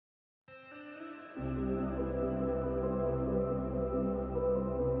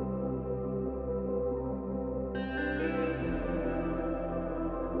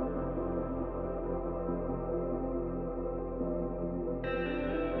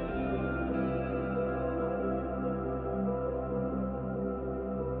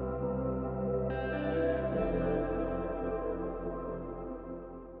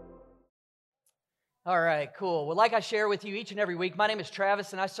All right, cool. Well, like I share with you each and every week, my name is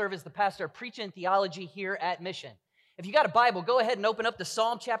Travis, and I serve as the pastor of preaching and theology here at Mission. If you got a Bible, go ahead and open up to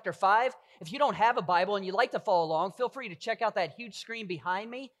Psalm chapter 5. If you don't have a Bible and you'd like to follow along, feel free to check out that huge screen behind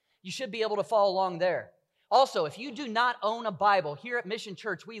me. You should be able to follow along there. Also, if you do not own a Bible, here at Mission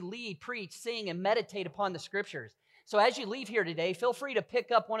Church, we lead, preach, sing, and meditate upon the Scriptures. So as you leave here today, feel free to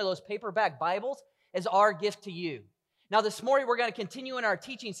pick up one of those paperback Bibles as our gift to you. Now, this morning, we're going to continue in our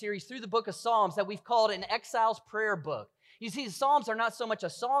teaching series through the book of Psalms that we've called an exile's prayer book. You see, the Psalms are not so much a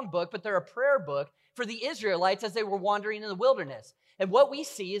song book, but they're a prayer book for the Israelites as they were wandering in the wilderness. And what we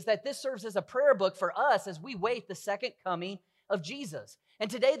see is that this serves as a prayer book for us as we wait the second coming of Jesus. And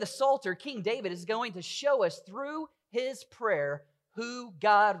today, the Psalter, King David, is going to show us through his prayer who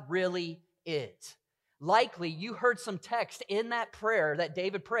God really is. Likely, you heard some text in that prayer that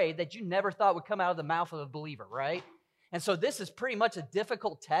David prayed that you never thought would come out of the mouth of a believer, right? And so this is pretty much a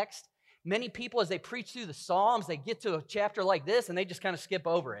difficult text. Many people, as they preach through the Psalms, they get to a chapter like this and they just kind of skip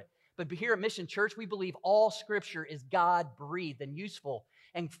over it. But here at Mission Church, we believe all Scripture is God-breathed and useful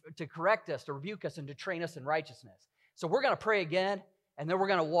and to correct us, to rebuke us, and to train us in righteousness. So we're going to pray again, and then we're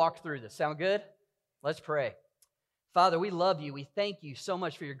going to walk through this. Sound good? Let's pray. Father, we love you. We thank you so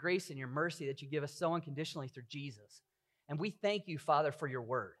much for your grace and your mercy that you give us so unconditionally through Jesus. And we thank you, Father, for your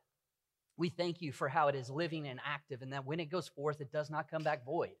word. We thank you for how it is living and active, and that when it goes forth, it does not come back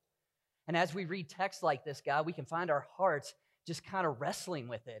void. And as we read texts like this, God, we can find our hearts just kind of wrestling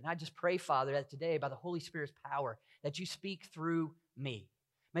with it. And I just pray, Father, that today, by the Holy Spirit's power, that you speak through me.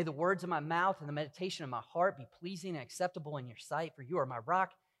 May the words of my mouth and the meditation of my heart be pleasing and acceptable in your sight, for you are my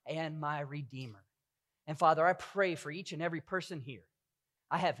rock and my redeemer. And Father, I pray for each and every person here.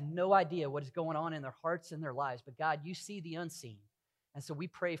 I have no idea what is going on in their hearts and their lives, but God, you see the unseen. And so we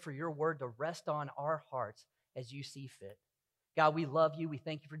pray for your word to rest on our hearts as you see fit. God, we love you. We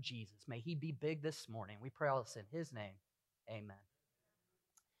thank you for Jesus. May he be big this morning. We pray all this in his name. Amen.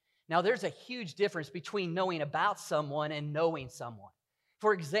 Now, there's a huge difference between knowing about someone and knowing someone.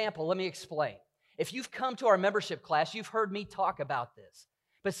 For example, let me explain. If you've come to our membership class, you've heard me talk about this.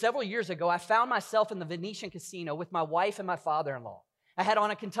 But several years ago, I found myself in the Venetian Casino with my wife and my father-in-law. I had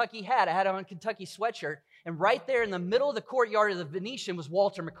on a Kentucky hat. I had on a Kentucky sweatshirt. And right there in the middle of the courtyard of the Venetian was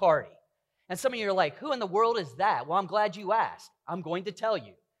Walter McCarty. And some of you are like, who in the world is that? Well, I'm glad you asked. I'm going to tell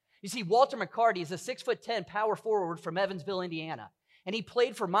you. You see, Walter McCarty is a 6'10" power forward from Evansville, Indiana. And he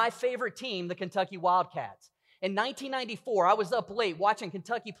played for my favorite team, the Kentucky Wildcats. In 1994, I was up late watching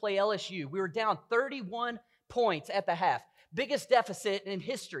Kentucky play LSU. We were down 31 points at the half. Biggest deficit in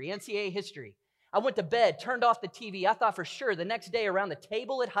history, NCAA history. I went to bed, turned off the TV. I thought for sure the next day around the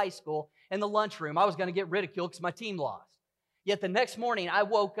table at high school in the lunchroom, I was going to get ridiculed because my team lost. Yet the next morning, I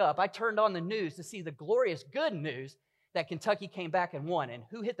woke up. I turned on the news to see the glorious good news that Kentucky came back and won. And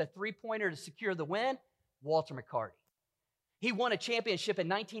who hit the three-pointer to secure the win? Walter McCarty. He won a championship in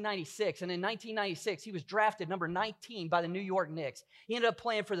 1996, and in 1996, he was drafted number 19 by the New York Knicks. He ended up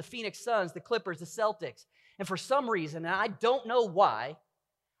playing for the Phoenix Suns, the Clippers, the Celtics. And for some reason, and I don't know why,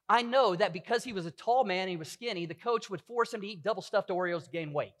 I know that because he was a tall man and he was skinny, the coach would force him to eat double-stuffed Oreos to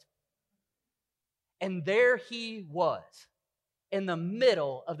gain weight. And there he was in the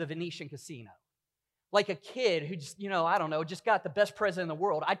middle of the Venetian Casino. Like a kid who just, just got the best present in the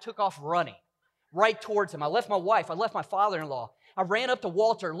world. I took off running right towards him. I left my wife. I left my father-in-law. I ran up to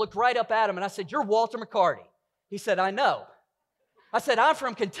Walter, looked right up at him, and I said, "You're Walter McCarty." He said, "I know." I said, "I'm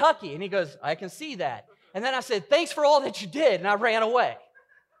from Kentucky." And he goes, "I can see that." And then I said, "Thanks for all that you did." And I ran away.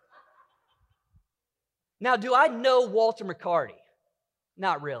 Now, do I know Walter McCarty?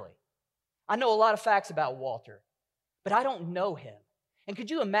 Not really. I know a lot of facts about Walter, but I don't know him. And could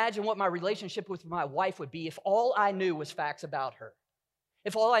you imagine what my relationship with my wife would be if all I knew was facts about her?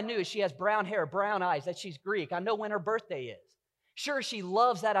 If all I knew is she has brown hair, brown eyes, that she's Greek, I know when her birthday is. Sure, she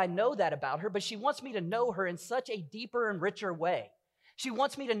loves that I know that about her, but she wants me to know her in such a deeper and richer way. She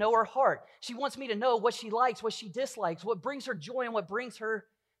wants me to know her heart. She wants me to know what she likes, what she dislikes, what brings her joy and what brings her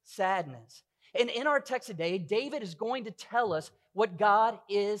sadness. And in our text today, David is going to tell us what God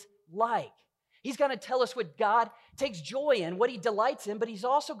is like. He's going to tell us what God takes joy in, what he delights in, but he's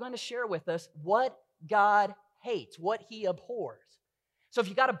also going to share with us what God hates, what he abhors. So if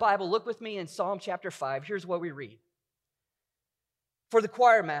you got a Bible, look with me in Psalm chapter 5. Here's what we read. For the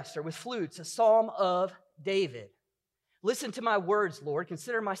choir master with flutes, a psalm of David. Listen to my words, Lord.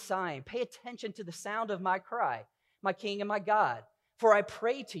 Consider my sighing. Pay attention to the sound of my cry, my King and my God. For I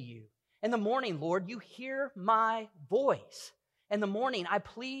pray to you. In the morning, Lord, you hear my voice. In the morning, I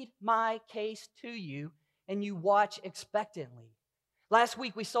plead my case to you, and you watch expectantly. Last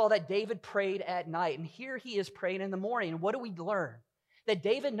week, we saw that David prayed at night, and here he is praying in the morning. And what do we learn? that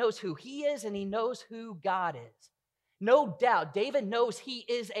David knows who he is and he knows who God is. No doubt, David knows he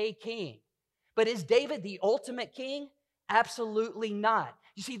is a king. But is David the ultimate king? Absolutely not.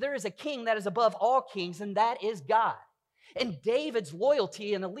 You see, there is a king that is above all kings, and that is God. And David's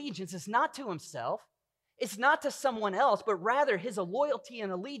loyalty and allegiance is not to himself. It's not to someone else, but rather his loyalty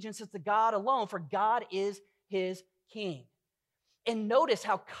and allegiance is to God alone, for God is his king. And notice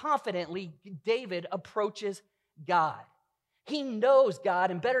how confidently David approaches God. He knows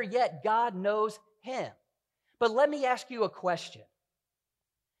God, and better yet, God knows him. But let me ask you a question.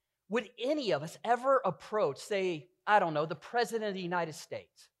 Would any of us ever approach, say, I don't know, the President of the United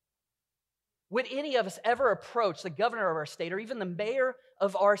States? Would any of us ever approach the governor of our state or even the mayor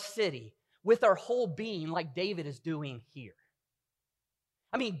of our city with our whole being like David is doing here?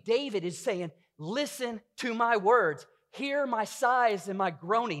 I mean, David is saying, listen to my words, hear my sighs and my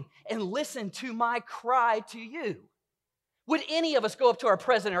groaning, and listen to my cry to you. Would any of us go up to our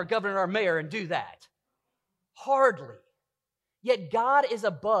president, our governor, our mayor and do that? Hardly. Yet God is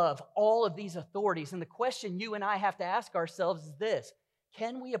above all of these authorities. And the question you and I have to ask ourselves is this: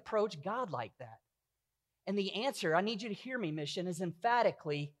 can we approach God like that? And the answer, I need you to hear me, Mission, is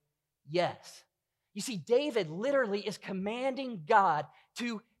emphatically yes. You see, David literally is commanding God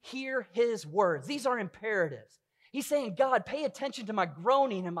to hear his words. These are imperatives. He's saying, God, pay attention to my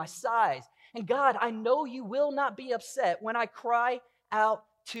groaning and my sighs. And God, I know you will not be upset when I cry out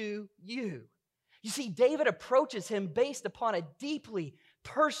to you. You see, David approaches him based upon a deeply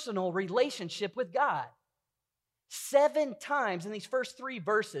personal relationship with God. 7 times in these first 3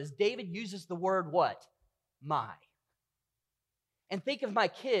 verses, David uses the word what? My. And think of my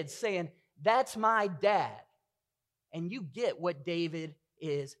kids saying, that's my dad. And you get what David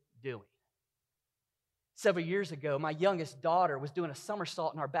is doing. Several years ago, my youngest daughter was doing a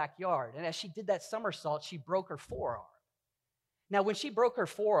somersault in our backyard. And as she did that somersault, she broke her forearm. Now, when she broke her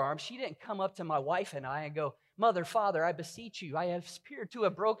forearm, she didn't come up to my wife and I and go, Mother, Father, I beseech you, I have appeared to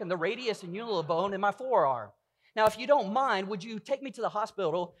have broken the radius and ungular bone in my forearm. Now, if you don't mind, would you take me to the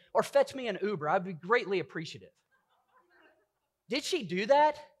hospital or fetch me an Uber? I'd be greatly appreciative. Did she do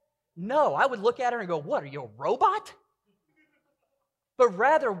that? No. I would look at her and go, what, are you a robot? But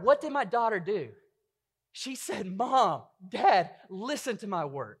rather, what did my daughter do? She said, Mom, Dad, listen to my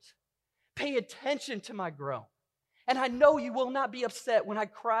words. Pay attention to my groan. And I know you will not be upset when I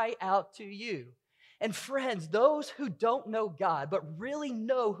cry out to you. And friends, those who don't know God, but really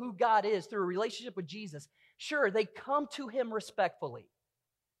know who God is through a relationship with Jesus, sure, they come to him respectfully.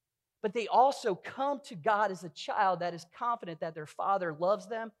 But they also come to God as a child that is confident that their father loves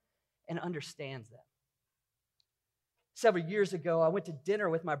them and understands them. Several years ago, I went to dinner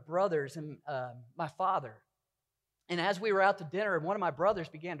with my brothers and my father. And as we were out to dinner, one of my brothers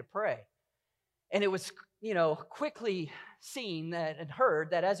began to pray. And it was, quickly seen that and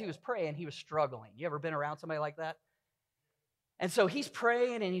heard that as he was praying, he was struggling. You ever been around somebody like that? And so he's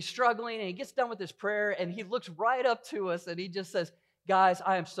praying and he's struggling and he gets done with his prayer and he looks right up to us and he just says, guys,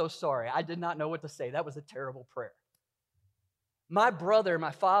 I am so sorry. I did not know what to say. That was a terrible prayer. My brother,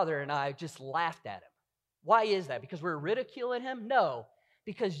 my father, and I just laughed at him. Why is that? Because we're ridiculing him? No,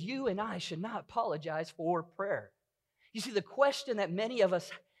 because you and I should not apologize for prayer. You see, the question that many of us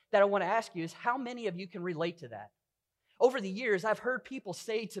that I want to ask you is, how many of you can relate to that? Over the years, I've heard people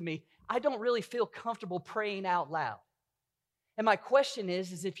say to me, I don't really feel comfortable praying out loud. And my question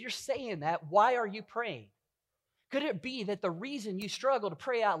is if you're saying that, why are you praying? Could it be that the reason you struggle to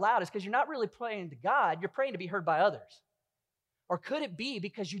pray out loud is because you're not really praying to God, you're praying to be heard by others? Or could it be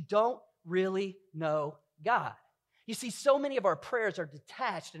because you don't really know God? You see, so many of our prayers are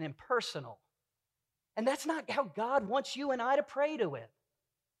detached and impersonal. And that's not how God wants you and I to pray to him.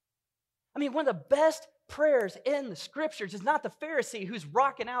 I mean, one of the best prayers in the scriptures is not the Pharisee who's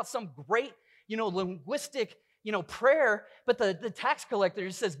rocking out some great, linguistic, prayer, but the tax collector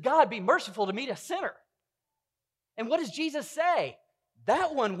who says, God, be merciful to me, a sinner. And what does Jesus say?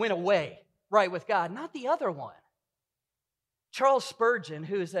 That one went away right with God, not the other one. Charles Spurgeon,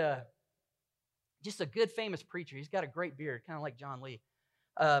 who's just a good famous preacher, he's got a great beard, kind of like John Lee.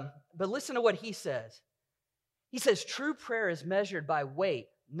 But listen to what he says. He says, true prayer is measured by weight,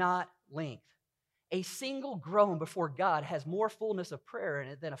 not length. A single groan before God has more fullness of prayer in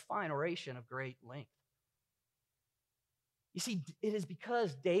it than a fine oration of great length. You see, it is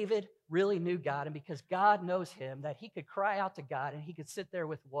because David really knew God and because God knows him that he could cry out to God and he could sit there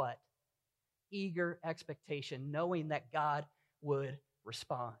with what? Eager expectation, knowing that God would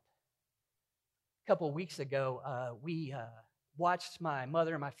respond. A couple of weeks ago, we watched my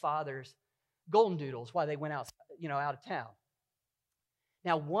mother and my father's golden doodles while they went out of town.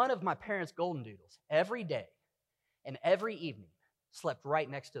 Now, one of my parents' golden doodles, every day and every evening, slept right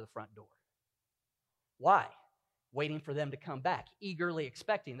next to the front door. Why? Waiting for them to come back, eagerly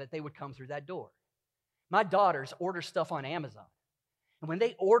expecting that they would come through that door. My daughters order stuff on Amazon. And when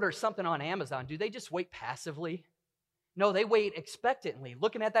they order something on Amazon, do they just wait passively? No, they wait expectantly,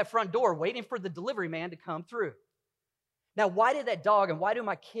 looking at that front door, waiting for the delivery man to come through. Now, why did that dog and why do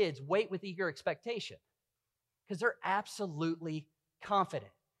my kids wait with eager expectation? Because they're absolutely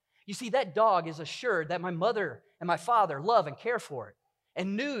confident. You see, that dog is assured that my mother and my father love and care for it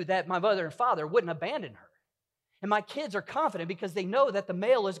and knew that my mother and father wouldn't abandon her. And my kids are confident because they know that the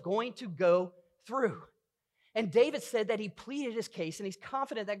mail is going to go through. And David said that he pleaded his case and he's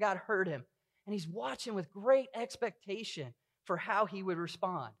confident that God heard him. And he's watching with great expectation for how he would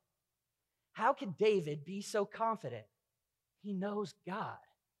respond. How could David be so confident? He knows God.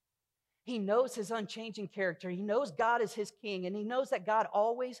 He knows his unchanging character. He knows God is his king, and he knows that God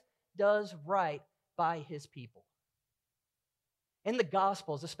always does right by his people. In the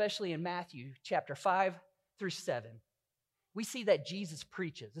Gospels, especially in Matthew chapter 5 through 7, we see that Jesus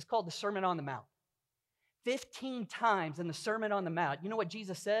preaches. It's called the Sermon on the Mount. 15 times in the Sermon on the Mount, you know what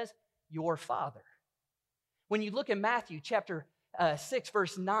Jesus says? Your Father. When you look in Matthew chapter 6,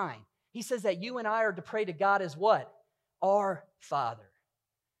 verse 9, he says that you and I are to pray to God as what? Our Father.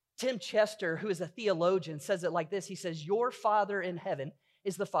 Tim Chester, who is a theologian, says it like this. He says, your Father in heaven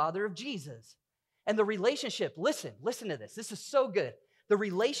is the Father of Jesus. And the relationship, listen to this. This is so good. The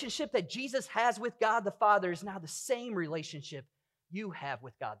relationship that Jesus has with God the Father is now the same relationship you have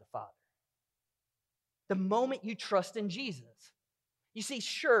with God the Father. The moment you trust in Jesus. You see,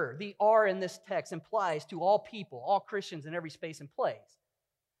 sure, the R in this text implies to all people, all Christians in every space and place.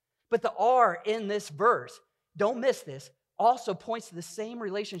 But the R in this verse, don't miss this, also points to the same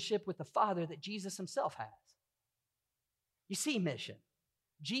relationship with the Father that Jesus himself has. You see, mission.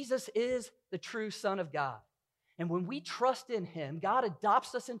 Jesus is the true Son of God. And when we trust in him, God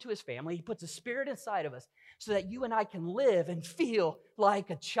adopts us into his family. He puts a spirit inside of us so that you and I can live and feel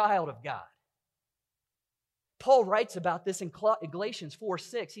like a child of God. Paul writes about this in Galatians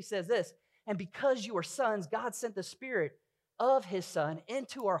 4:6. He says this, and because you are sons, God sent the Spirit of his Son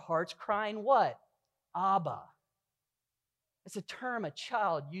into our hearts, crying what? Abba. It's a term a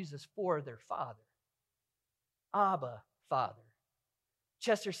child uses for their father. Abba, Father.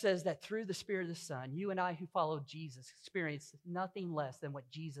 Chester says that through the Spirit of the Son, you and I who follow Jesus experience nothing less than what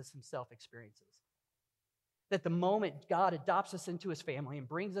Jesus himself experiences. That the moment God adopts us into his family and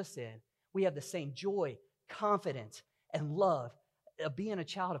brings us in, we have the same joy, confidence, and love of being a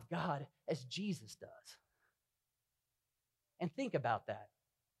child of God as Jesus does. And think about that.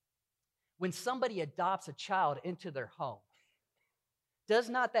 When somebody adopts a child into their home, does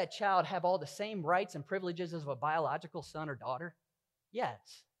not that child have all the same rights and privileges as a biological son or daughter?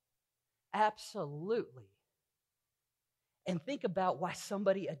 Yes, absolutely. And think about why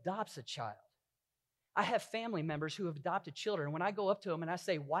somebody adopts a child. I have family members who have adopted children. When I go up to them and I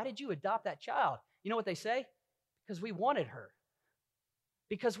say, why did you adopt that child? You know what they say? Because we wanted her.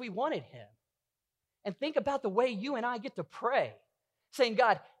 Because we wanted him. And think about the way you and I get to pray, saying,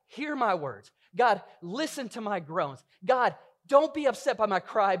 God, hear my words. God, listen to my groans. God, don't be upset by my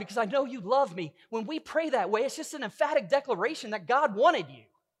cry because I know you love me. When we pray that way, it's just an emphatic declaration that God wanted you.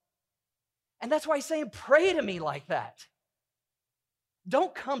 And that's why he's saying, pray to me like that.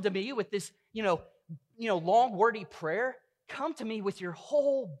 Don't come to me with this, long, wordy prayer. Come to me with your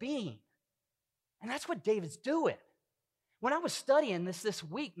whole being. And that's what David's doing. When I was studying this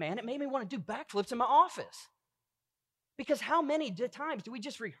week, man, it made me want to do backflips in my office. Because how many times do we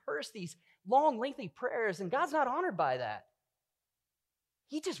just rehearse these long, lengthy prayers, and God's not honored by that?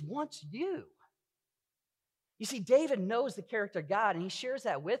 He just wants you. You see, David knows the character of God, and he shares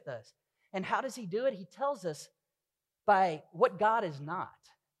that with us. And how does he do it? He tells us by what God is not.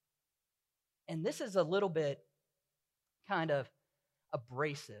 And this is a little bit kind of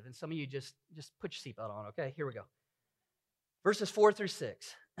abrasive, and some of you just put your seatbelt on, okay? Here we go. Verses 4 through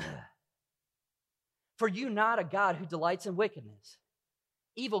 6. For you not a God who delights in wickedness.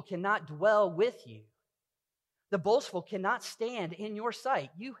 Evil cannot dwell with you. The boastful cannot stand in your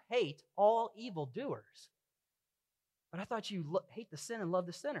sight. You hate all evildoers. But I thought you hate the sin and love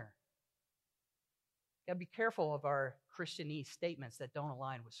the sinner. Got to be careful of our Christianese statements that don't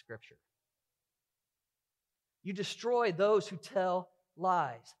align with Scripture. You destroy those who tell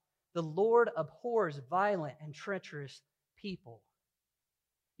lies. The Lord abhors violent and treacherous people.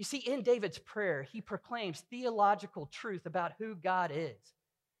 You see, in David's prayer, he proclaims theological truth about who God is.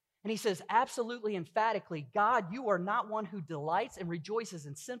 And he says, absolutely emphatically, God, you are not one who delights and rejoices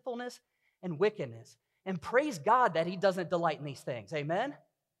in sinfulness and wickedness. And praise God that he doesn't delight in these things. Amen?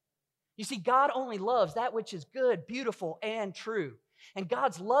 You see, God only loves that which is good, beautiful, and true. And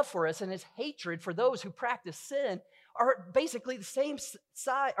God's love for us and his hatred for those who practice sin are basically the same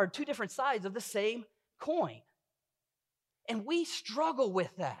side, or two different sides of the same coin. And we struggle with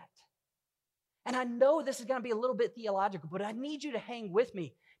that. And I know this is going to be a little bit theological, but I need you to hang with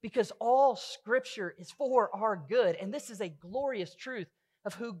me because all scripture is for our good. And this is a glorious truth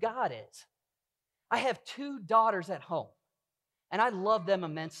of who God is. I have 2 daughters at home, and I love them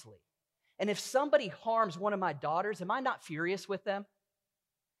immensely. And if somebody harms one of my daughters, am I not furious with them?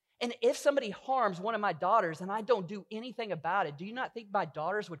 And if somebody harms one of my daughters and I don't do anything about it, do you not think my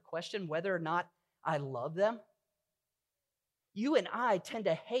daughters would question whether or not I love them? You and I tend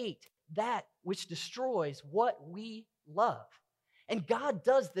to hate that which destroys what we love. And God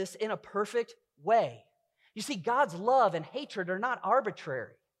does this in a perfect way. You see, God's love and hatred are not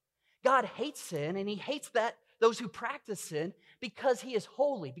arbitrary. God hates sin, and he hates those who practice sin because he is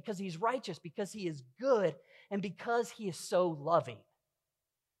holy, because he's righteous, because he is good, and because he is so loving.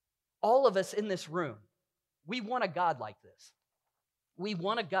 All of us in this room, we want a God like this. We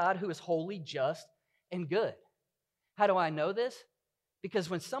want a God who is holy, just, and good. How do I know this? Because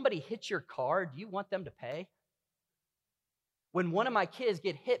when somebody hits your car, do you want them to pay? When one of my kids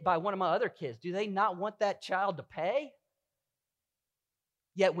get hit by one of my other kids, do they not want that child to pay?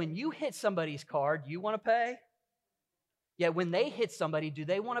 Yet when you hit somebody's car, do you want to pay? Yet when they hit somebody, do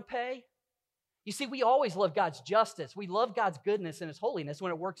they want to pay? You see, we always love God's justice. We love God's goodness and his holiness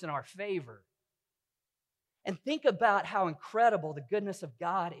when it works in our favor. And think about how incredible the goodness of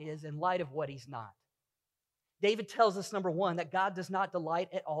God is in light of what he's not. David tells us, number 1, that God does not delight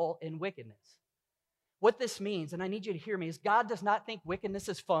at all in wickedness. What this means, and I need you to hear me, is God does not think wickedness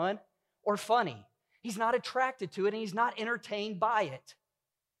is fun or funny. He's not attracted to it, and he's not entertained by it.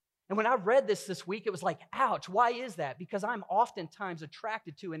 And when I read this week, it was like, ouch, why is that? Because I'm oftentimes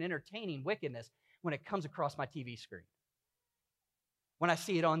attracted to and entertaining wickedness when it comes across my TV screen, when I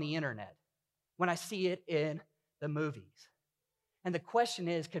see it on the internet, when I see it in the movies. And the question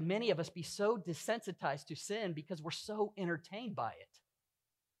is, can many of us be so desensitized to sin because we're so entertained by it?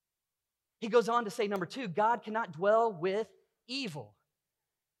 He goes on to say, number 2, God cannot dwell with evil.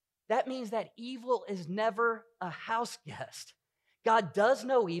 That means that evil is never a house guest. God does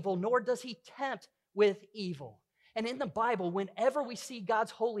no evil, nor does he tempt with evil. And in the Bible, whenever we see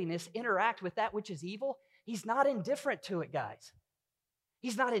God's holiness interact with that which is evil, he's not indifferent to it, guys.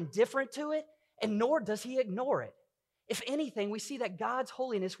 He's not indifferent to it, and nor does he ignore it. If anything, we see that God's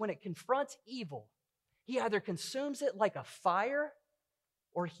holiness, when it confronts evil, he either consumes it like a fire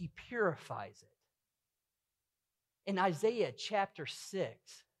or he purifies it. In Isaiah chapter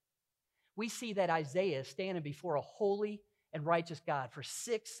 6, we see that Isaiah is standing before a holy and righteous God for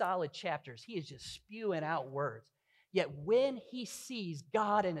 6 solid chapters. He is just spewing out words. Yet when he sees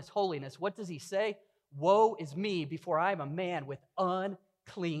God in his holiness, what does he say? Woe is me, before I am a man with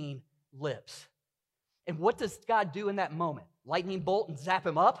unclean lips. And what does God do in that moment? Lightning bolt and zap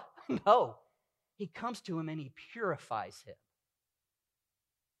him up? No. He comes to him and he purifies him.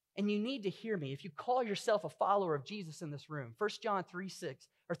 And you need to hear me. If you call yourself a follower of Jesus in this room, 1 John 3:6,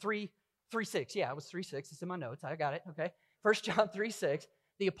 or 3:6, yeah, it was 3:6. It's in my notes. I got it, okay. 1 John 3:6,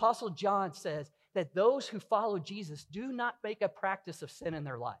 the Apostle John says that those who follow Jesus do not make a practice of sin in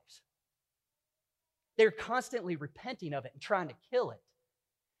their lives. They're constantly repenting of it and trying to kill it.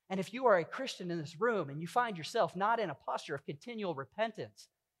 And if you are a Christian in this room and you find yourself not in a posture of continual repentance,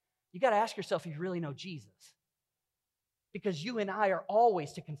 you got to ask yourself if you really know Jesus. Because you and I are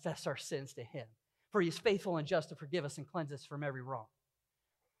always to confess our sins to him, for he is faithful and just to forgive us and cleanse us from every wrong.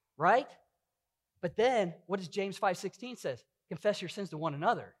 Right? But then, what does James 5:16 says? Confess your sins to one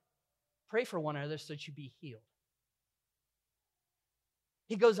another. Pray for one another so that you be healed.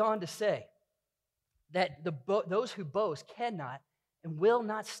 He goes on to say that those who boast cannot and will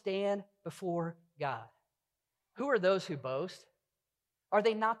not stand before God. Who are those who boast? Are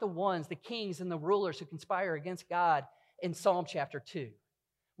they not the ones, the kings and the rulers who conspire against God in Psalm chapter 2?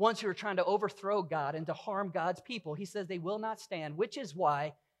 Ones who are trying to overthrow God and to harm God's people. He says they will not stand, which is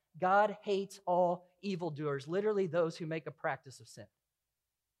why God hates all evildoers, literally those who make a practice of sin.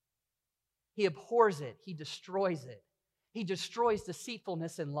 He abhors it. He destroys it. He destroys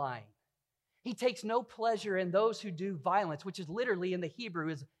deceitfulness and lying. He takes no pleasure in those who do violence, which is literally in the Hebrew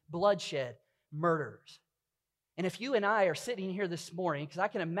is bloodshed, murderers. And if you and I are sitting here this morning, because I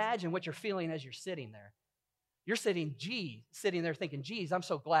can imagine what you're feeling as you're sitting there. You're sitting there thinking, geez, I'm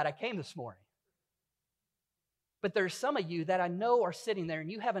so glad I came this morning. But there's some of you that I know are sitting there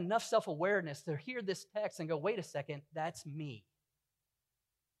and you have enough self-awareness to hear this text and go, wait a second, that's me.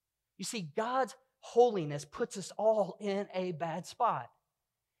 You see, God's holiness puts us all in a bad spot.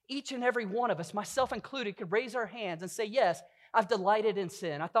 each and every one of us, myself included, could raise our hands and say, yes, I've delighted in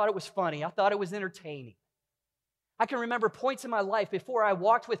sin. I thought it was funny. I thought it was entertaining. I can remember points in my life before I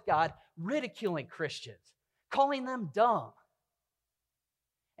walked with God ridiculing Christians, calling them dumb.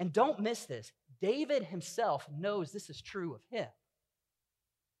 And don't miss this. David himself knows this is true of him.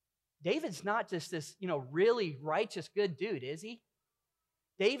 David's not just this, really righteous, good dude, is he?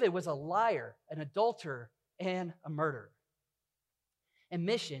 David was a liar, an adulterer, and a murderer. And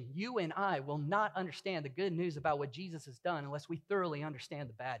mission, you and I will not understand the good news about what Jesus has done unless we thoroughly understand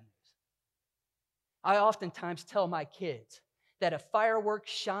the bad news. I oftentimes tell my kids that a firework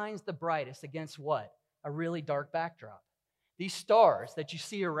shines the brightest against what? A really dark backdrop. These stars that you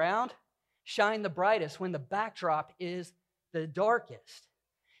see around shine the brightest when the backdrop is the darkest.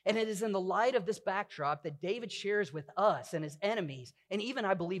 And it is in the light of this backdrop that David shares with us and his enemies, and even,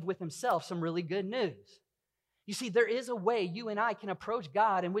 I believe, with himself, some really good news. You see, there is a way you and I can approach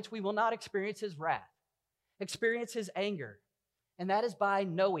God in which we will not experience his wrath, experience his anger, and that is by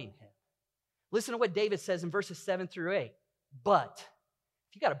knowing him. Listen to what David says in verses 7 through 8. But,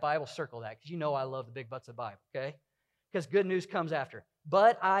 if you got a Bible, circle that, because you know I love the big butts of the Bible, okay? Because good news comes after.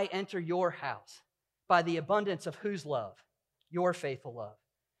 But I enter your house by the abundance of whose love? Your faithful love.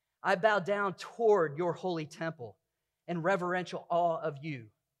 I bow down toward your holy temple in reverential awe of you.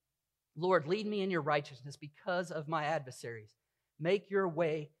 Lord, lead me in your righteousness because of my adversaries. Make your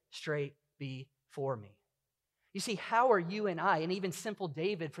way straight before me. You see, how are you and I, and even sinful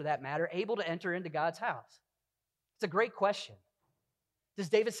David for that matter, able to enter into God's house? It's a great question. Does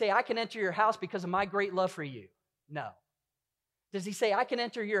David say, I can enter your house because of my great love for you? No. Does he say, I can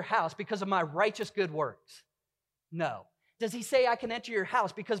enter your house because of my righteous good works? No. Does he say, I can enter your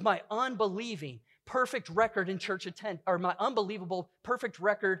house because my unbelieving perfect record in church attendance, or my unbelievable perfect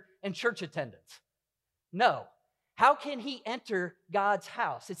record in church attendance? No. How can he enter God's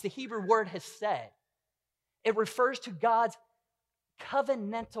house? It's the Hebrew word hesed. It refers to God's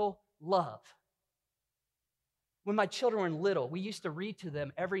covenantal love. When my children were little, we used to read to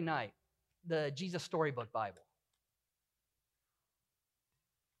them every night the Jesus Storybook Bible.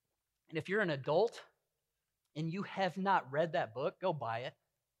 And if you're an adult and you have not read that book, go buy it.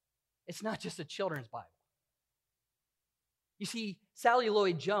 It's not just a children's Bible. You see, Sally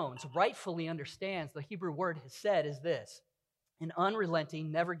Lloyd-Jones rightfully understands the Hebrew word hesed is this: an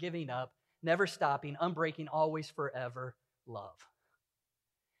unrelenting, never giving up, never stopping, unbreaking, always forever love.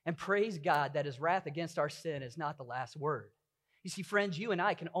 And praise God that his wrath against our sin is not the last word. You see, friends, you and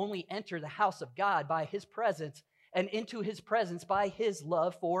I can only enter the house of God by his presence and into his presence by his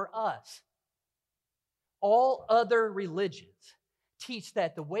love for us. All other religions teach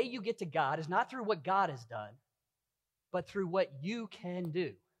that the way you get to God is not through what God has done, but through what you can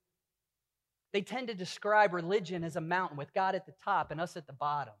do. They tend to describe religion as a mountain with God at the top and us at the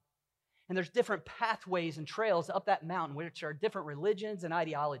bottom. And there's different pathways and trails up that mountain, which are different religions and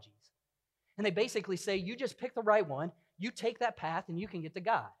ideologies. And they basically say, you just pick the right one, you take that path, and you can get to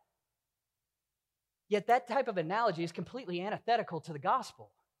God. Yet that type of analogy is completely antithetical to the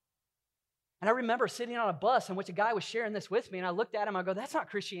gospel. And I remember sitting on a bus in which a guy was sharing this with me, and I looked at him, I go, that's not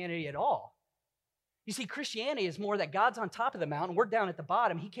Christianity at all. You see, Christianity is more that God's on top of the mountain, we're down at the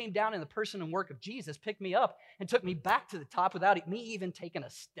bottom. He came down in the person and work of Jesus, picked me up, and took me back to the top without me even taking a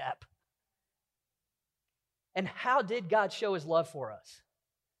step. And how did God show his love for us?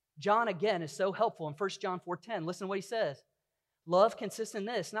 John, again, is so helpful in 1 John 4:10. Listen to what he says. Love consists in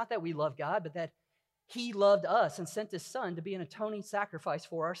this, not that we love God, but that he loved us and sent his son to be an atoning sacrifice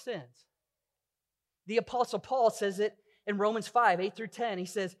for our sins. The Apostle Paul says it in Romans 5, 8 through 10. He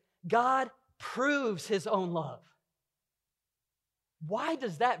says, God proves his own love. Why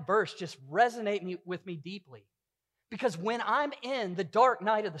does that verse just resonate with me deeply? Because when I'm in the dark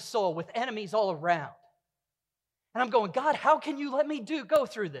night of the soul with enemies all around, and I'm going, God, how can you let me go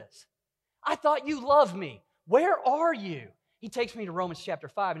through this? I thought you loved me. Where are you? He takes me to Romans chapter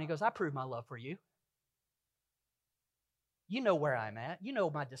 5, and he goes, I prove my love for you. You know where I'm at. You know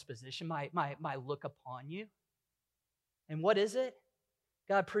my disposition, my look upon you. And what is it?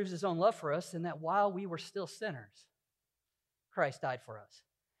 God proves his own love for us in that while we were still sinners, Christ died for us.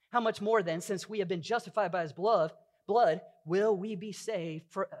 How much more then, since we have been justified by his blood, will we be saved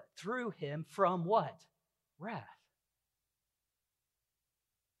through him from what? Wrath.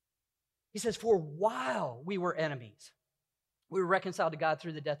 He says, for while we were enemies, we were reconciled to God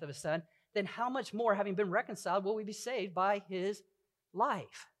through the death of his son, then how much more, having been reconciled, will we be saved by his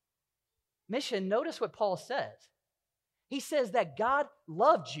life? Mission, notice what Paul says. He says that God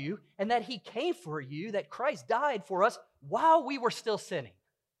loved you and that he came for you, that Christ died for us while we were still sinning.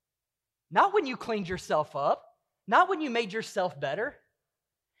 Not when you cleaned yourself up, not when you made yourself better.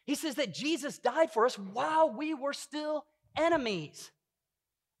 He says that Jesus died for us while we were still enemies.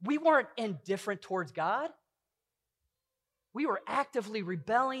 We weren't indifferent towards God. We were actively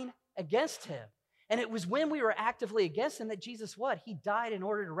rebelling against him. And it was when we were actively against him that Jesus, what? He died in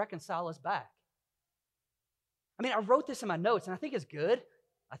order to reconcile us back. I mean, I wrote this in my notes, and I think it's good.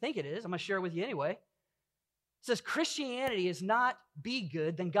 I think it is. I'm going to share it with you anyway. It says, Christianity is not be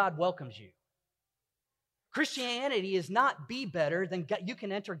good, then God welcomes you. Christianity is not be better, than you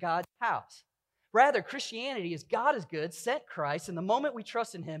can enter God's house. Rather, Christianity is God is good, sent Christ, and the moment we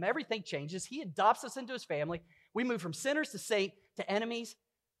trust in him, everything changes. He adopts us into his family. We move from sinners to saints to enemies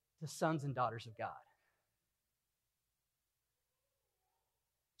to sons and daughters of God.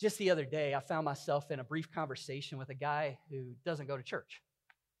 Just the other day, I found myself in a brief conversation with a guy who doesn't go to church.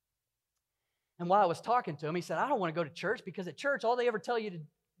 And while I was talking to him, he said, I don't want to go to church because at church, all they ever tell you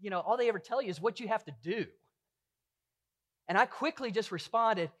is what you have to do. And I quickly just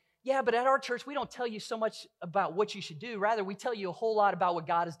responded, yeah, but at our church, we don't tell you so much about what you should do. Rather, we tell you a whole lot about what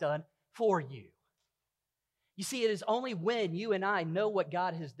God has done for you. You see, it is only when you and I know what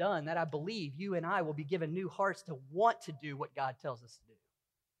God has done that I believe you and I will be given new hearts to want to do what God tells us to do.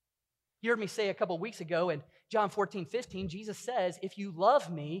 You heard me say a couple weeks ago in John 14:15, Jesus says, if you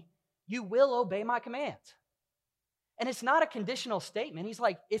love me, you will obey my commands. And it's not a conditional statement. He's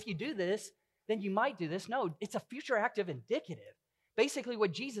like, if you do this, then you might do this. No, it's a future active indicative. Basically,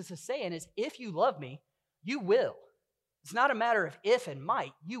 what Jesus is saying is, if you love me, you will. It's not a matter of if and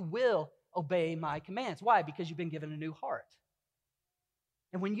might. You will obey my commands. Why? Because you've been given a new heart.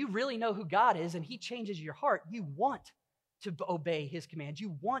 And when you really know who God is and he changes your heart, you want to obey his commands.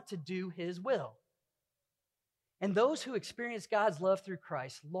 You want to do his will. And those who experience God's love through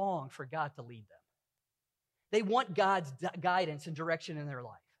Christ long for God to lead them. They want God's guidance and direction in their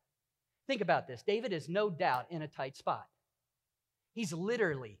life. Think about this. David is no doubt in a tight spot. He's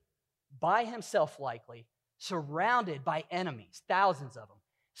literally by himself, likely, surrounded by enemies, thousands of them,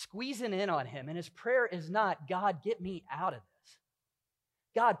 squeezing in on him. And his prayer is not, God, get me out of this.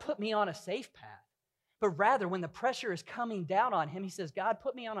 God, put me on a safe path. But rather, when the pressure is coming down on him, he says, God,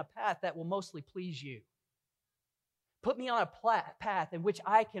 put me on a path that will mostly please you. Put me on a path in which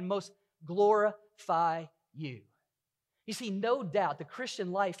I can most glorify you. You see, no doubt the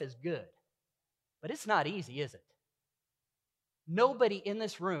Christian life is good, but it's not easy, is it? Nobody in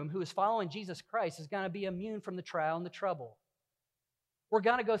this room who is following Jesus Christ is going to be immune from the trial and the trouble. We're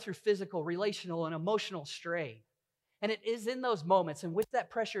going to go through physical, relational, and emotional strain. And it is in those moments in which that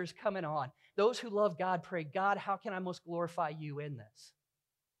pressure is coming on. Those who love God pray, God, how can I most glorify you in this?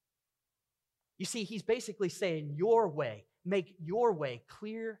 You see, he's basically saying, your way, make your way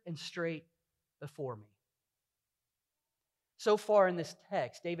clear and straight before me. So far in this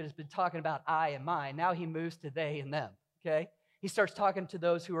text, David has been talking about I and mine. Now he moves to they and them, okay? He starts talking to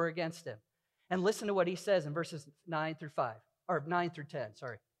those who are against him. And listen to what he says in verses 9 through 10.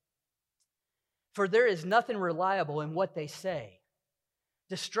 For there is nothing reliable in what they say.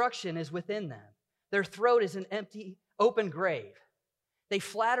 Destruction is within them. Their throat is an empty, open grave. They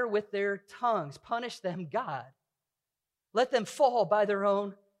flatter with their tongues. Punish them, God. Let them fall by their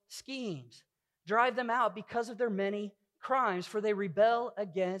own schemes. Drive them out because of their many crimes, for they rebel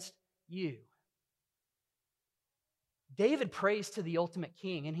against you. David prays to the ultimate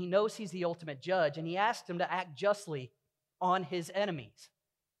king, and he knows he's the ultimate judge, and he asks him to act justly on his enemies.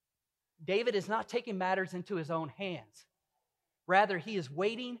 David is not taking matters into his own hands. Rather, he is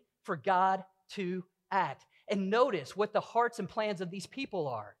waiting for God to act. And notice what the hearts and plans of these people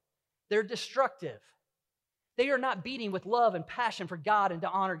are. They're destructive. They are not beating with love and passion for God and to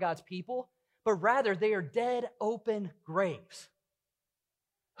honor God's people, but rather they are dead, open graves.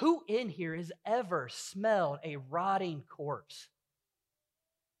 Who in here has ever smelled a rotting corpse?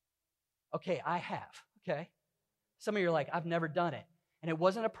 Okay, I have, okay? Some of you are like, I've never done it. And it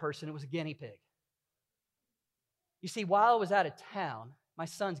wasn't a person, it was a guinea pig. You see, while I was out of town, my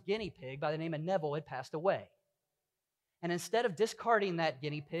son's guinea pig by the name of Neville had passed away. And instead of discarding that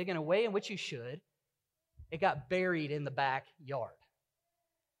guinea pig in a way in which you should, it got buried in the backyard.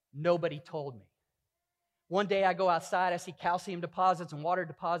 Nobody told me. One day I go outside, I see calcium deposits and water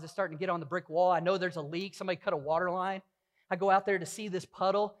deposits starting to get on the brick wall. I know there's a leak. Somebody cut a water line. I go out there to see this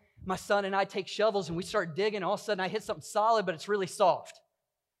puddle. My son and I take shovels and we start digging. All of a sudden I hit something solid, but it's really soft.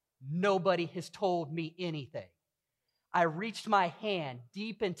 Nobody has told me anything. I reached my hand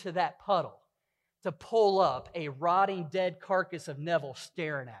deep into that puddle to pull up a rotting dead carcass of Neville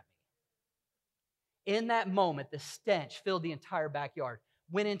staring at me. In that moment, the stench filled the entire backyard,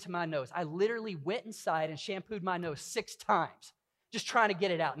 went into my nose. I literally went inside and shampooed my nose 6 times, just trying to get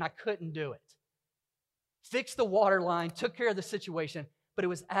it out, and I couldn't do it. Fixed the water line, took care of the situation, but it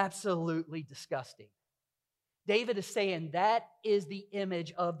was absolutely disgusting. David is saying that is the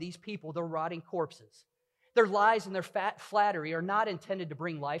image of these people, the rotting corpses. Their lies and their flattery are not intended to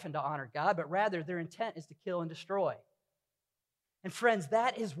bring life and to honor God, but rather their intent is to kill and destroy. And friends,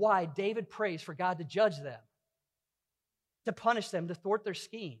 that is why David prays for God to judge them, to punish them, to thwart their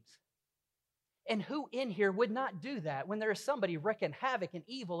schemes. And who in here would not do that when there is somebody wreaking havoc and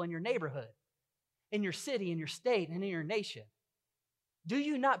evil in your neighborhood, in your city, in your state, and in your nation? Do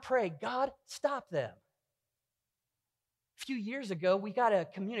you not pray, God, stop them? A few years ago, we got a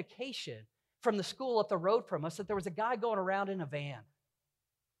communication from the school up the road from us that there was a guy going around in a van,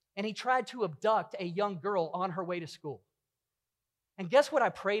 and he tried to abduct a young girl on her way to school. And guess what I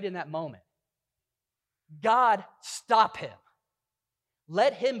prayed in that moment? God, stop him.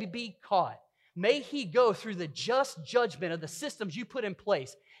 Let him be caught. May he go through the just judgment of the systems you put in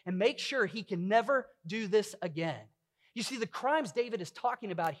place and make sure he can never do this again. You see, the crimes David is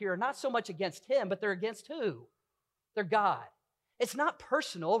talking about here are not so much against him, but they're against who? They're God. It's not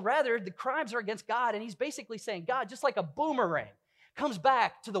personal. Rather, the crimes are against God, and he's basically saying, God, just like a boomerang, comes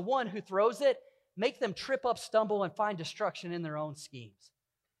back to the one who throws it, make them trip up, stumble, and find destruction in their own schemes.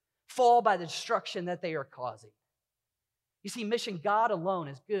 Fall by the destruction that they are causing. You see, mission, God alone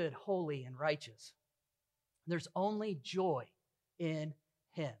is good, holy, and righteous. There's only joy in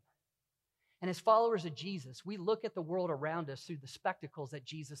him. And as followers of Jesus, we look at the world around us through the spectacles that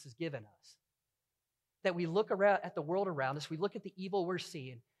Jesus has given us. That we look around at the world around us, we look at the evil we're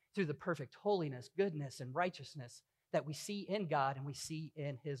seeing through the perfect holiness, goodness, and righteousness that we see in God and we see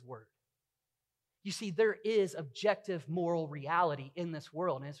in his word. You see, there is objective moral reality in this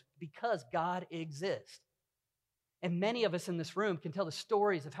world, and it's because God exists. And many of us in this room can tell the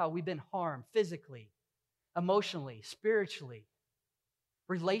stories of how we've been harmed physically, emotionally, spiritually,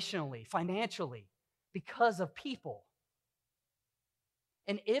 relationally, financially, because of people.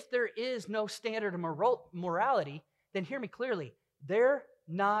 And if there is no standard of morality, then hear me clearly, they're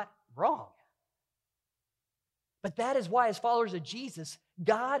not wrong. But that is why, as followers of Jesus,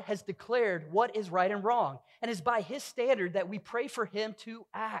 God has declared what is right and wrong. And it's by his standard that we pray for him to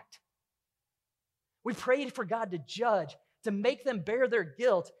act. We pray for God to judge, to make them bear their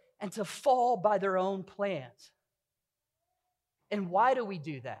guilt, and to fall by their own plans. And why do we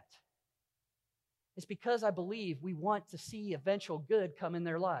do that? It's because I believe we want to see eventual good come in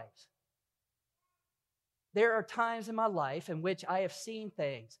their lives. There are times in my life in which I have seen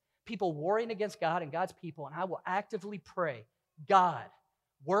things, people warring against God and God's people, and I will actively pray, God,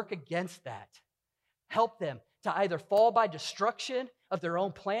 work against that. Help them to either fall by destruction of their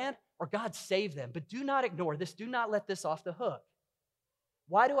own plan or God save them. But do not ignore this. Do not let this off the hook.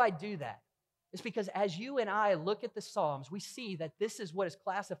 Why do I do that? It's because as you and I look at the Psalms, we see that this is what is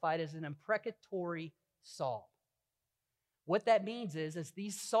classified as an imprecatory psalm. What that means is, as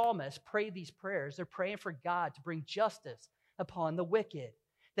these psalmists pray these prayers, they're praying for God to bring justice upon the wicked,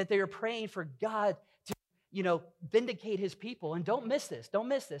 that they are praying for God to, vindicate his people. And don't miss this. Don't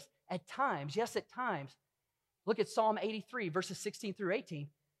miss this. At times, yes, at times, look at Psalm 83, verses 16 through 18.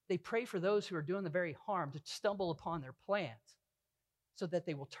 They pray for those who are doing the very harm to stumble upon their plans so that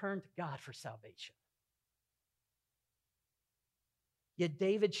they will turn to God for salvation. Yet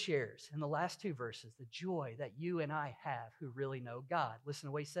David shares in the last two verses the joy that you and I have who really know God. Listen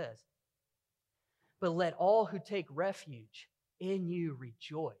to what he says. But let all who take refuge in you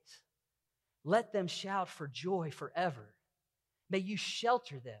rejoice. Let them shout for joy forever. May you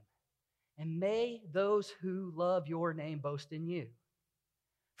shelter them, and may those who love your name boast in you.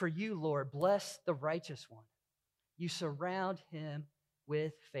 For you, Lord, bless the righteous one. You surround him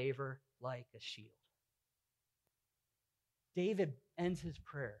with favor like a shield. David ends his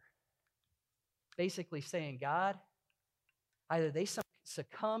prayer basically saying, God, either they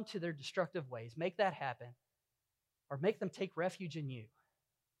succumb to their destructive ways, make that happen, or make them take refuge in you.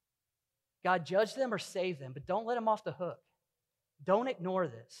 God, judge them or save them, but don't let them off the hook. Don't ignore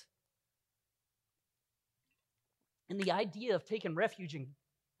this. And the idea of taking refuge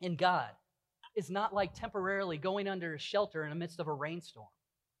in God is not like temporarily going under a shelter in the midst of a rainstorm.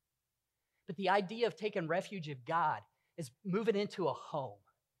 But the idea of taking refuge in God is moving into a home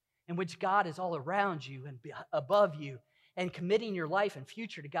in which God is all around you and above you, and committing your life and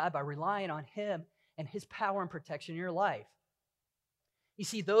future to God by relying on him and his power and protection in your life. You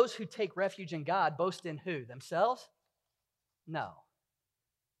see, those who take refuge in God boast in who? Themselves? No.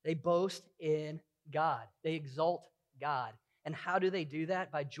 They boast in God. They exalt God. And how do they do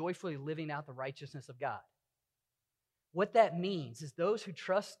that? By joyfully living out the righteousness of God. What that means is those who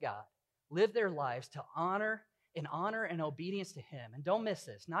trust God live their lives to honor and obedience to him. And don't miss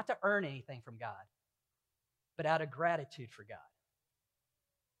this, not to earn anything from God, but out of gratitude for God.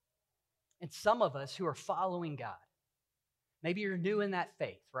 And some of us who are following God, maybe you're new in that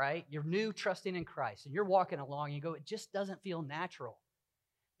faith, right? You're new trusting in Christ, and you're walking along and you go, it just doesn't feel natural.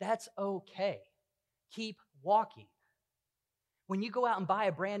 That's okay. Keep walking. When you go out and buy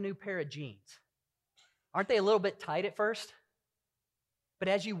a brand new pair of jeans, aren't they a little bit tight at first? But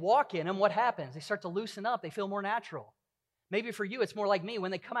as you walk in them, what happens? They start to loosen up. They feel more natural. Maybe for you, it's more like me.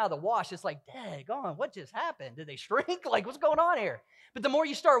 When they come out of the wash, it's like, daggone, what just happened? Did they shrink? Like, what's going on here? But the more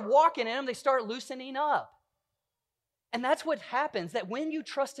you start walking in them, they start loosening up. And that's what happens, that when you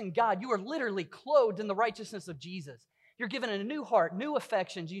trust in God, you are literally clothed in the righteousness of Jesus. You're given a new heart, new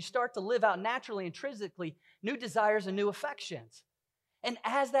affections. You start to live out naturally, intrinsically, new desires and new affections. And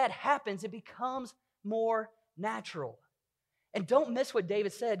as that happens, it becomes more natural. And don't miss what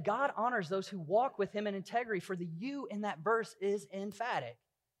David said. God honors those who walk with him in integrity, for the you in that verse is emphatic.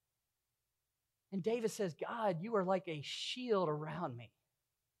 And David says, God, you are like a shield around me.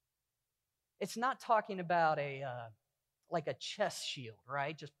 It's not talking about like a chest shield,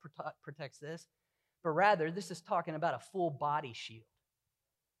 right? Just protects this. But rather, this is talking about a full body shield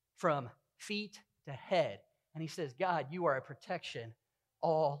from feet to head. And he says, God, you are a protection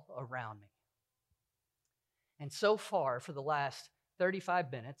all around me. And so far, for the last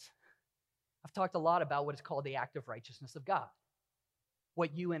 35 minutes, I've talked a lot about what is called the active righteousness of God,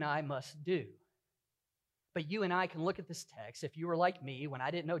 what you and I must do. But you and I can look at this text. If you were like me, when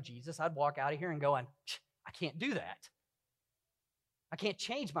I didn't know Jesus, I'd walk out of here and go, I can't do that. I can't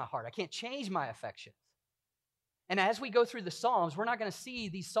change my heart. I can't change my affections. And as we go through the Psalms, we're not going to see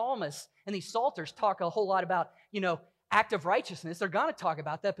these psalmists and these psalters talk a whole lot about, active righteousness. They're going to talk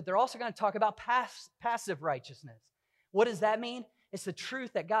about that, but they're also going to talk about passive righteousness. What does that mean? It's the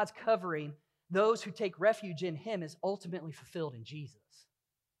truth that God's covering those who take refuge in him is ultimately fulfilled in Jesus.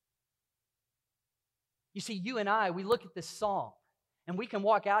 You see, you and I, we look at this psalm, and we can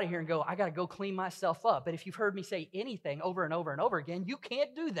walk out of here and go, I got to go clean myself up. But if you've heard me say anything over and over and over again, you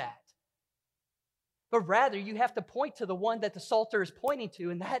can't do that. But rather, you have to point to the one that the psalter is pointing to,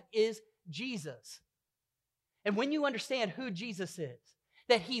 and that is Jesus. And when you understand who Jesus is,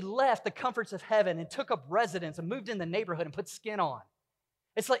 that he left the comforts of heaven and took up residence and moved in the neighborhood and put skin on.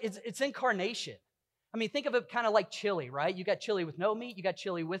 It's like it's incarnation. I mean, think of it kind of like chili, right? You got chili with no meat, you got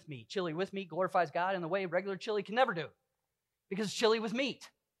chili with meat. Chili with meat glorifies God in the way regular chili can never do, because it's chili with meat.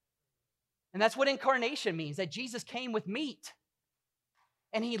 And that's what incarnation means, that Jesus came with meat.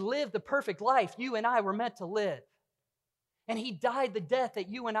 And he lived the perfect life you and I were meant to live. And he died the death that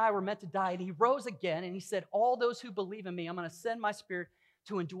you and I were meant to die. And he rose again, and he said, all those who believe in me, I'm going to send my Spirit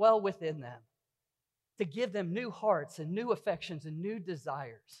to indwell within them, to give them new hearts and new affections and new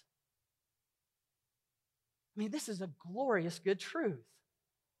desires. I mean, this is a glorious good truth.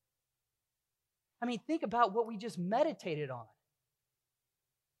 I mean, think about what we just meditated on.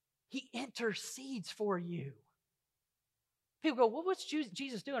 He intercedes for you. People go, well, what's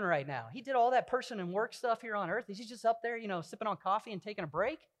Jesus doing right now? He did all that person and work stuff here on earth. Is he just up there, sipping on coffee and taking a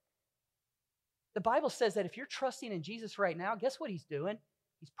break? The Bible says that if you're trusting in Jesus right now, guess what he's doing?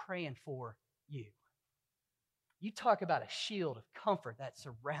 He's praying for you. You talk about a shield of comfort that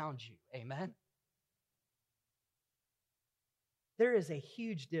surrounds you. Amen? There is a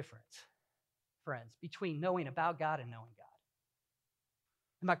huge difference, friends, between knowing about God and knowing God.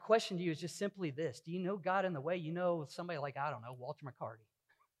 And my question to you is just simply this. Do you know God in the way you know somebody like, I don't know, Walter McCarty?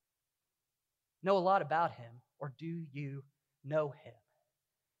 Know a lot about him, or do you know him?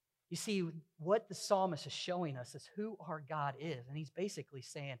 You see, what the psalmist is showing us is who our God is. And he's basically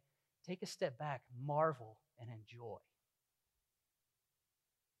saying, take a step back, marvel, and enjoy.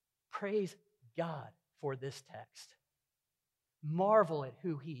 Praise God for this text. Marvel at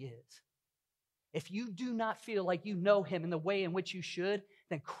who he is. If you do not feel like you know him in the way in which you should,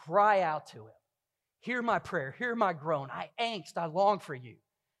 then cry out to him. Hear my prayer, hear my groan. I long for you.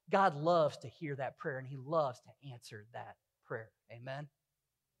 God loves to hear that prayer, and he loves to answer that prayer. Amen?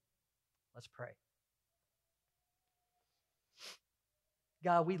 Let's pray.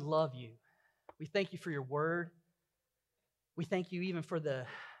 God, we love you. We thank you for your word. We thank you even for the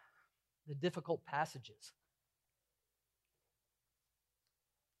difficult passages.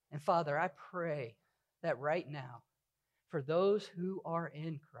 And Father, I pray that right now, for those who are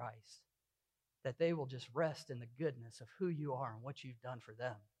in Christ, that they will just rest in the goodness of who you are and what you've done for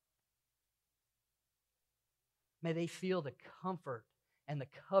them. May they feel the comfort and the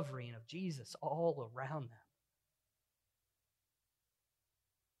covering of Jesus all around them.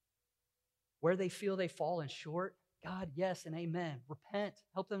 Where they feel they've fallen short, God, yes and amen. Repent.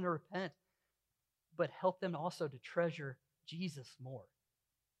 Help them to repent. But help them also to treasure Jesus more.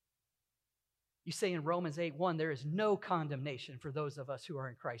 You say in Romans 8:1, there is no condemnation for those of us who are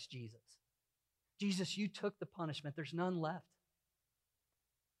in Christ Jesus. Jesus, you took the punishment. There's none left.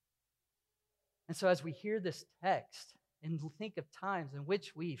 And so as we hear this text and think of times in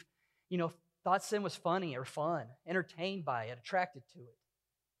which we've, thought sin was funny or fun, entertained by it, attracted to it,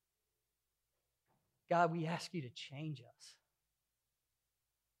 God, we ask you to change us.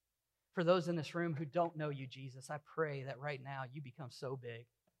 For those in this room who don't know you, Jesus, I pray that right now you become so big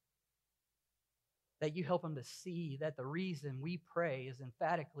that you help them to see that the reason we pray is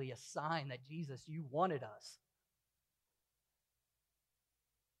emphatically a sign that, Jesus, you wanted us.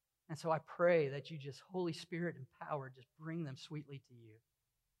 And so I pray that you just, Holy Spirit and power, just bring them sweetly to you.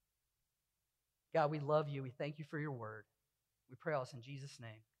 God, we love you. We thank you for your word. We pray all this in Jesus'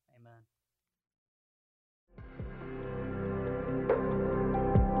 name. Amen.